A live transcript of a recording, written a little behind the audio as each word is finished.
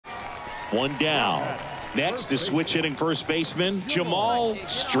One down. Next is switch hitting first baseman Jamal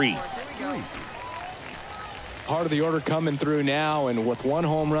Street. Part of the order coming through now, and with one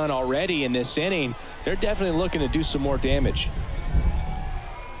home run already in this inning, they're definitely looking to do some more damage.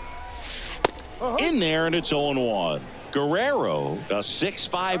 In there, and it's 0-1. Guerrero, a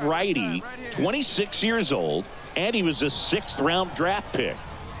 6'5" righty, 26 years old, and he was a 6th-round draft pick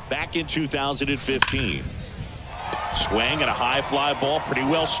back in 2015. Swing and a high fly ball, pretty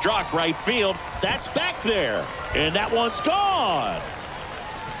well struck right field. That's back there, and that one's gone.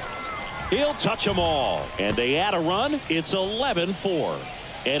 He'll touch them all, and they add a run. It's 11-4.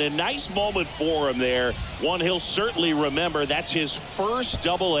 And a nice moment for him there. One he'll certainly remember. That's his first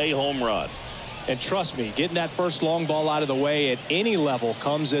Double-A home run. And trust me, getting that first long ball out of the way at any level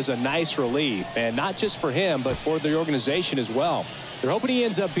comes as a nice relief. And not just for him, but for the organization as well. They're hoping he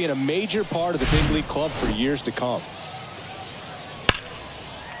ends up being a major part of the big league club for years to come.